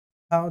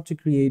How to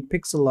create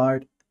pixel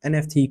art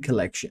NFT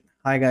collection.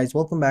 Hi guys,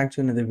 welcome back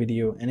to another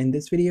video, and in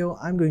this video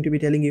I'm going to be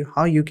telling you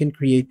how you can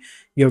create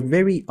your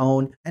very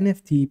own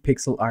NFT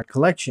pixel art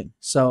collection.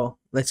 So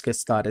let's get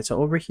started.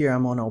 So over here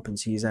I'm on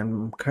OpenSea.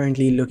 I'm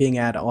currently looking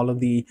at all of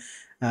the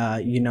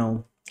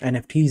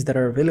NFTs that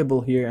are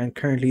available here, and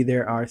currently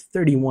there are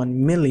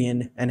 31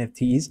 million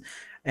NFTs.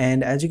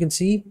 And as you can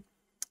see,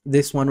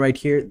 this one right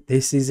here,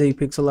 this is a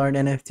pixel art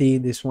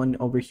NFT. This one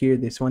over here,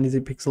 this one is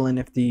a pixel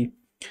NFT,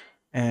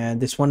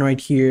 and this one right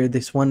here,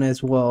 this one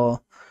as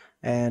well,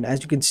 and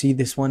as you can see,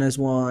 this one as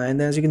well.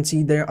 And as you can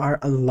see, there are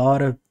a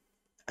lot of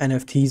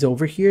NFTs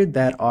over here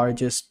that are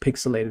just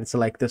pixelated. So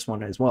like this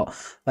one as well,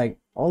 like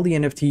all the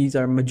NFTs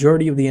are,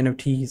 majority of the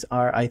NFTs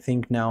are, I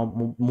think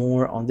now,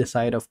 more on the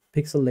side of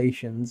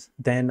pixelations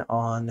than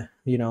on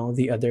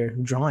the other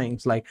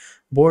drawings. Like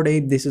Bored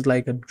Ape, this is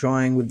like a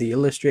drawing with the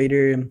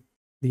illustrator.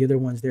 The other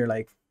ones, they're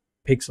like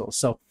pixels.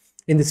 So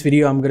in this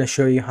video I'm going to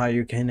show you how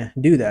you can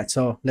do that.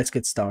 So let's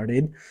get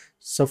started.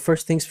 So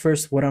first things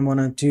first, what I'm going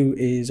to do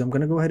is I'm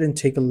going to go ahead and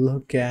take a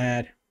look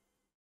at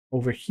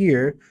over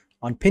here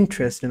on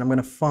Pinterest, and I'm going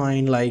to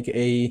find like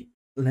a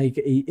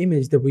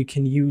image that we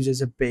can use as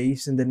a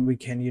base, and then we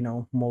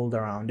can mold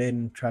around it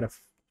and try to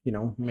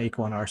make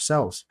one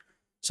ourselves.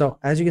 So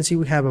as you can see,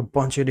 we have a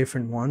bunch of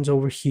different ones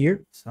over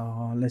here.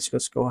 So let's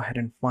just go ahead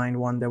and find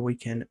one that we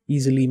can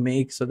easily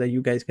make so that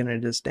you guys can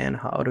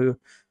understand how to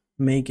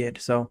make it.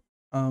 So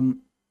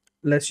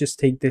let's just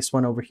take this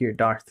one over here,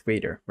 Darth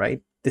Vader, right?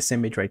 This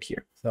image right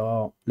here.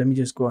 So let me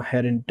just go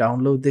ahead and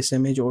download this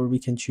image, or we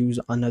can choose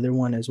another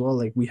one as well.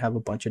 Like we have a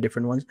bunch of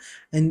different ones,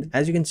 and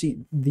as you can see,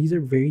 these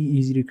are very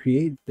easy to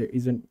create. There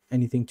isn't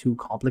anything too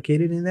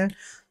complicated in that.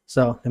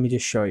 So let me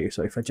just show you.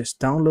 So if I just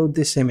download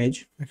this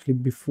image, actually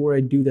before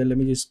I do that, let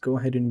me just go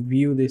ahead and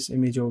view this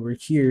image over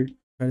here,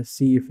 try to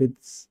see if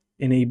it's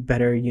in a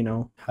better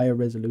higher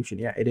resolution.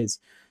 Yeah, it is.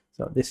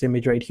 So this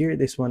image right here,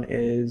 this one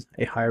is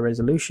a higher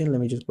resolution.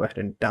 Let me just go ahead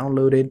and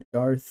download it.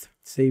 Darth,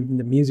 saved in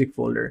the music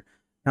folder.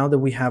 Now that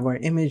we have our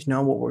image,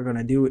 now what we're going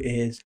to do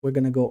is we're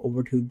going to go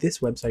over to this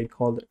website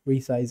called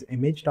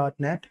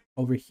resizeimage.net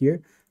over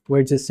here.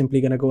 We're just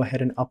simply going to go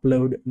ahead and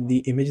upload the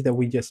image that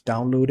we just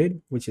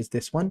downloaded, which is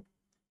this one.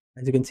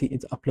 As you can see,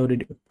 it's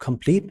uploaded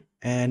complete,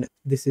 and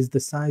this is the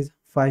size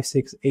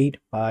 568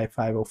 by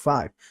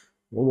 505.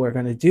 What we're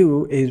going to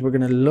do is we're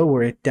going to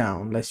lower it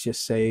down. Let's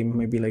just say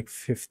maybe like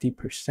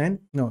 50%.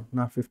 No,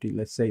 not 50.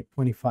 Let's say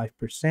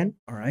 25%.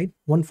 All right.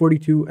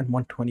 142 and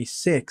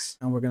 126.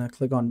 And we're going to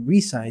click on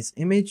Resize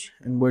Image,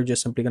 and we're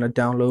just simply going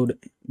to download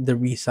the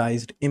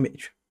resized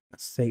image.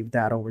 Let's save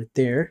that over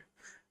there.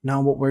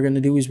 Now what we're going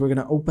to do is we're going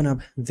to open up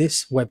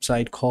this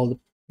website called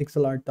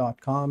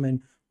pixelart.com,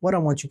 and what I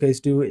want you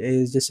guys to do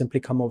is just simply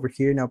come over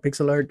here. Now,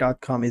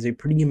 pixelart.com is a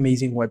pretty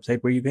amazing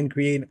website where you can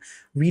create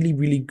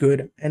really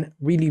good and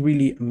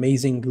really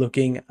amazing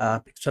looking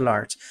pixel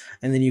arts,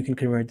 and then you can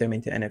convert them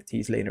into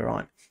NFTs later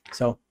on.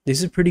 So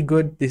this is pretty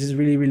good. This is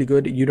really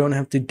good. You don't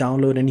have to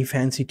download any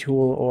fancy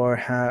tool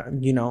or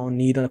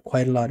need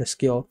quite a lot of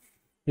skill.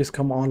 Just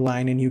come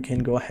online and you can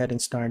go ahead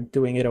and start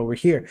doing it over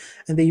here.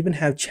 And they even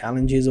have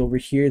challenges over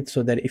here,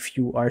 so that if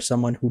you are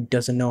someone who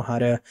doesn't know how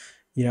to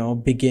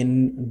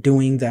begin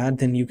doing that,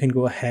 then you can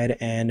go ahead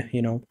and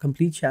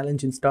complete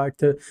challenge and start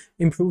to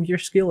improve your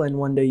skill, and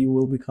one day you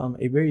will become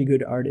a very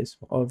good artist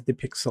of the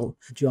pixel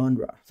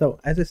genre. So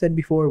as I said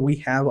before, we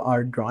have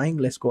our drawing.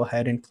 Let's go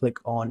ahead and click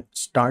on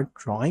start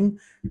drawing,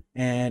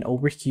 and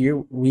over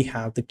here we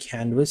have the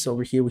canvas.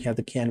 Over here we have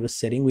the canvas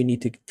setting. We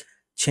need to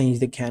change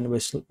the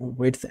canvas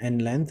width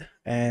and length,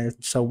 and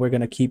so we're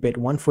going to keep it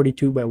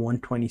 142 by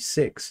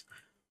 126.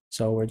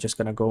 So we're just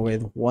going to go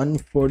with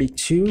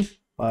 142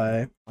 by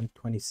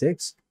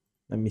 126.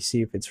 Let me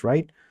see if it's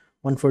right.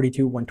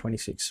 142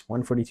 126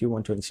 142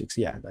 126.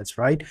 Yeah, that's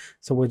right.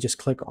 So we'll just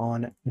click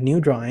on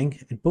new drawing,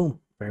 and boom,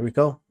 there we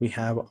go. We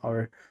have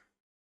our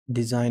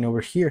design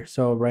over here.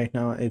 So right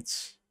now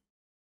it's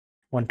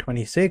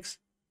 126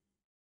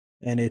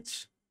 and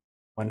it's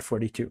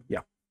 142. Yeah.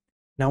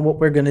 Now what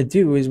we're going to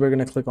do is we're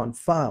going to click on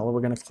file.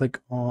 We're going to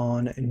click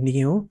on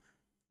new.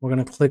 We're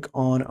going to click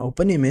on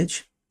open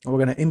image. We're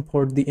going to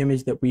import the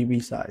image that we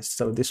resized.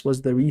 So this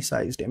was the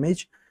resized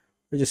image.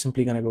 We're just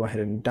simply going to go ahead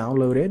and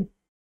download it,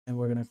 and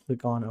we're going to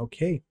click on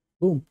OK.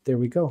 Boom, there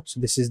we go. So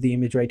this is the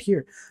image right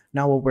here.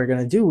 Now what we're going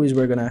to do is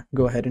we're going to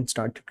go ahead and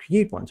start to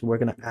create one. So we're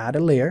going to add a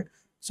layer.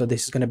 So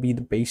this is going to be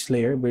the base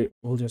layer.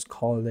 We'll just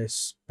call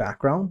this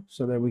background,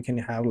 so that we can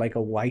have like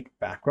a white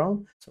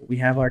background. So we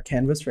have our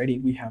canvas ready.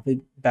 We have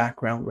the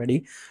background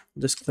ready.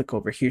 We'll just click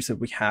over here so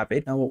we have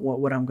it. Now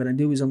what I'm going to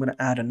do is I'm going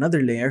to add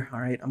another layer. All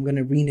right, I'm going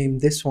to rename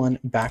this one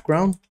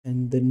background,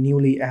 and the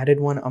newly added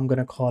one, I'm going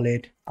to call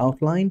it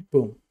outline.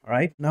 Boom. All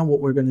right, now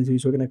what we're going to do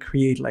is we're going to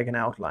create like an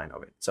outline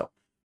of it. So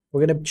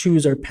we're going to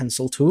choose our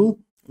pencil tool.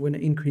 We're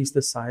going to increase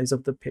the size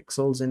of the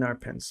pixels in our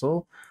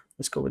pencil.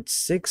 Let's go with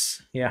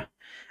 6. Yeah.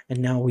 And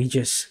now we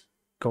just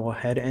go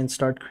ahead and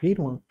start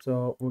creating one.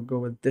 So we'll go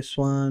with this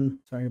one.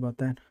 Sorry about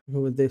that.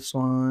 We'll go with this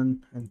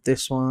one and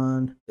this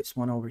one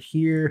over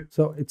here.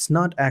 So it's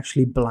not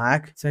actually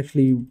black. It's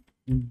actually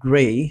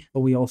gray,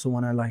 but we also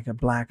want to like a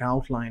black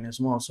outline as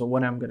well. So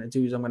what I'm going to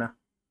do is I'm going to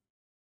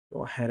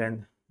go ahead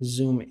and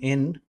zoom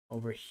in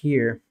over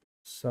here.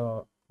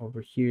 So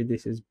over here,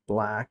 this is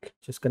black.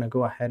 Just gonna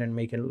go ahead and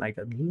make it like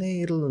a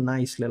little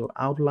nice little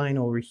outline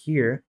over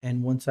here.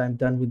 And once I'm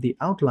done with the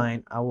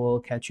outline, I will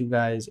catch you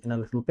guys in a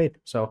little bit.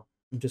 So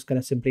I'm just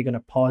simply gonna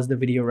pause the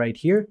video right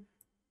here,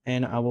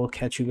 and I will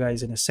catch you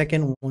guys in a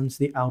second once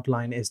the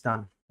outline is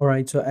done. All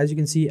right, so as you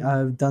can see,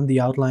 I've done the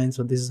outline.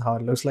 So this is how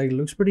it looks like. It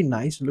looks pretty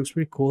nice. It looks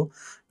pretty cool.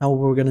 Now what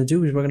we're gonna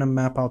do is we're gonna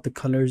map out the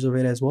colors of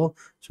it as well.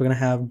 So we're gonna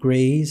have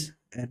grays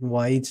and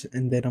whites,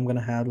 and then I'm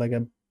gonna have like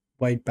a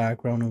white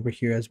background over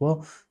here as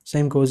well.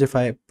 Same goes if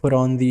I put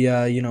on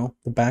the you know,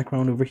 the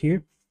background over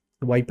here,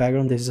 the white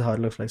background. This is how it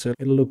looks like. So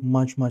it'll look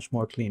much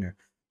more cleaner.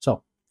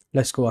 So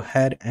let's go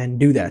ahead and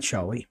do that,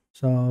 shall we?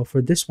 So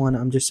for this one,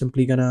 I'm just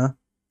simply gonna,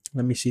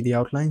 let me see the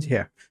outlines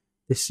here.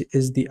 This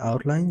is the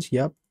outlines.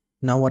 Yep.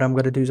 Now what I'm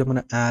gonna do is I'm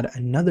gonna add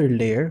another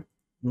layer.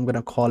 I'm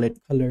gonna call it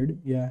colored.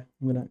 Yeah,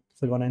 I'm gonna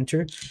click on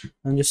enter.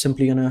 I'm just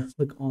simply gonna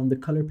click on the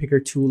color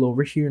picker tool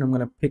over here, and I'm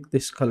gonna pick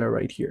this color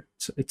right here.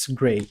 So it's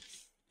gray.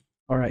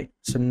 All right,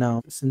 so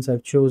now since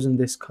I've chosen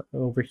this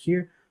over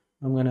here,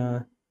 I'm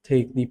gonna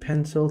take the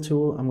pencil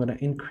tool. I'm gonna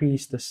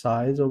increase the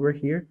size over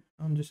here.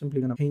 I'm just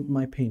simply gonna paint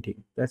my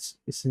painting. That's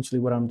essentially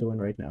what I'm doing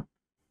right now.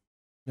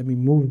 Let me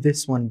move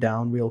this one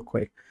down real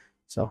quick.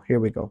 So here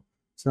we go.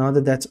 So now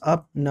that that's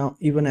up, now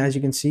even as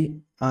you can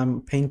see,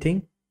 I'm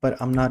painting, but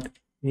I'm not,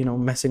 you know,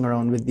 messing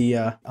around with the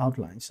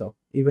outline. So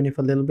even if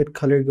a little bit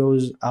color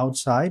goes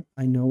outside,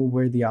 I know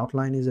where the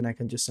outline is and I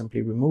can just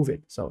simply remove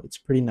it. So it's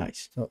pretty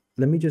nice. So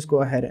let me just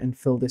go ahead and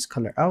fill this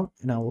color out,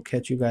 and I will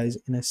catch you guys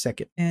in a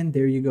second. And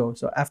there you go.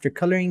 So after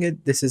coloring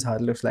it, this is how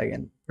it looks like.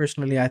 And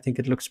personally, I think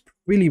it looks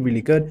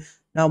really good.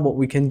 Now what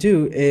we can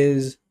do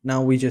is,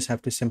 now we just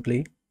have to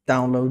simply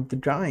download the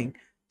drawing.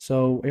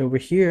 So over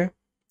here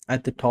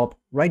at the top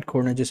right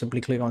corner, just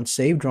simply click on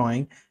save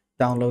drawing,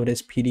 download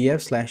as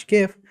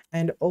PDF/GIF.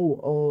 And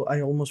oh,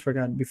 I almost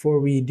forgot, before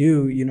we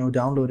do, you know,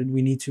 download it,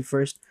 we need to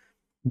first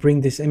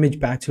bring this image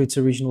back to its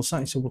original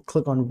size. So we'll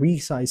click on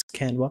resize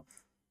Canva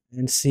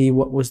and see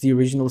what was the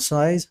original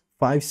size.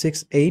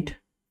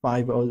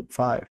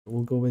 568,505.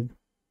 We'll go with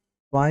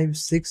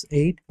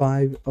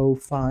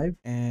 568,505,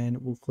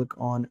 and we'll click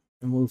on,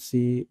 and we'll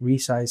see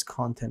resize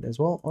content as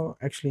well. Or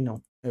actually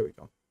no, there we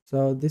go.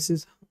 So this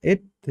is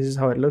it. This is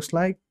how it looks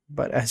like,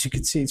 but as you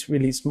can see, it's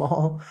really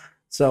small.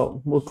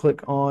 So we'll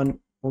click on,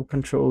 we'll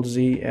Control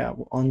Z, yeah,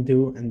 we'll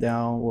undo, and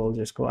now we'll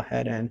just go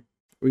ahead and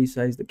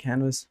resize the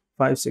canvas.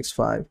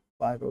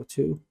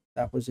 565,502.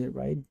 That was it,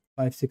 right?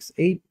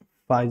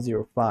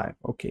 568,505.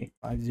 Okay,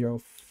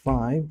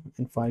 505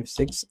 and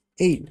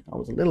 568. I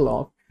was a little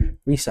off.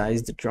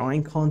 Resize the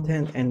drawing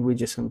content, and we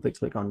just simply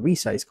click on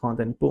resize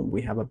content. Boom,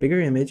 we have a bigger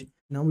image.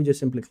 Now we just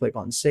simply click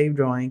on save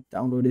drawing,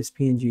 download this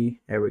PNG.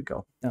 There we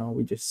go. Now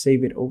we just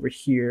save it over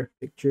here,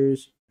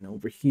 pictures. And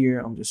over here,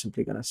 I'm just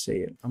simply gonna say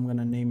it. I'm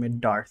gonna name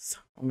it Darth.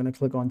 I'm gonna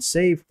click on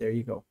save. There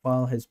you go.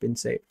 File has been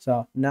saved.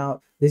 So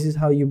now this is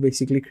how you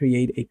basically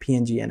create a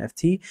PNG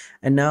NFT.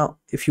 And now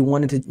if you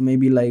wanted to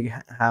maybe like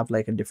have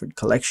like a different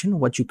collection,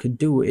 what you could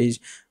do is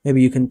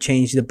maybe you can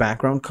change the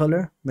background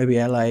color. Maybe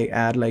I like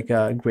add like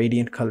a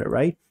gradient color,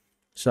 right?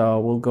 So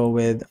we'll go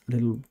with a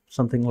little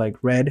something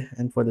like red,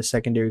 and for the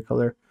secondary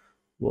color,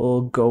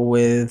 we'll go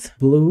with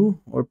blue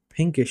or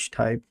pinkish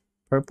type,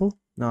 purple.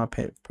 No,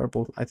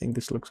 purple. I think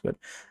this looks good.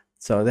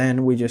 So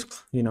then we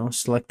just, you know,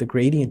 select the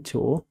gradient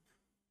tool,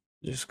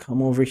 just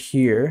come over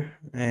here,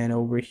 and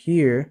over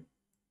here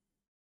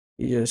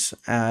you just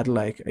add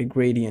like a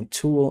gradient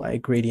tool, a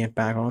gradient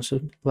background, so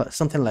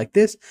something like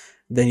this.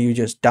 Then you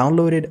just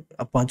download it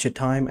a bunch of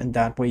time, and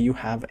that way you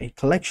have a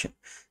collection.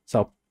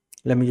 So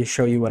let me just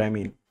show you what I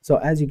mean. So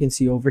as you can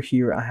see over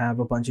here, I have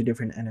a bunch of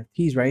different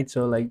NFTs, right?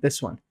 So like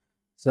this one.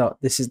 So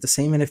this is the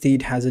same NFT.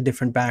 It has a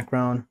different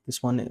background.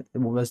 This one, it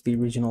was the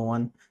original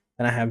one.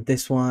 Then I have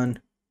this one,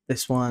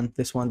 this one,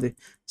 this one.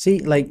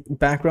 See, like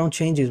background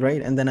changes,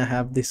 right? And then I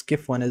have this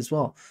GIF one as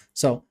well.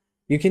 So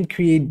you can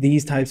create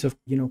these types of,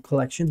 you know,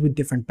 collections with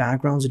different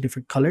backgrounds and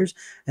different colors.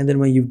 And then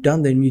when you've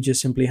done them, you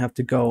just simply have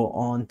to go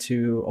on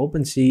to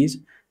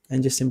OpenSeas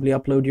and just simply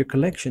upload your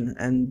collection,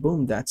 and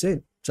boom, that's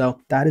it. So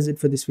that is it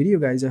for this video,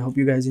 guys. I hope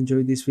you guys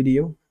enjoyed this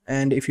video.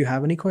 And if you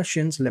have any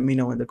questions, let me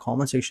know in the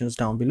comment sections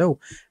down below,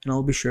 and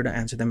I'll be sure to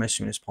answer them as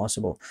soon as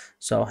possible.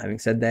 So having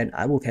said that,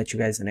 I will catch you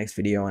guys in the next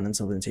video, and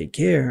until then, take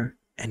care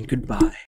and goodbye.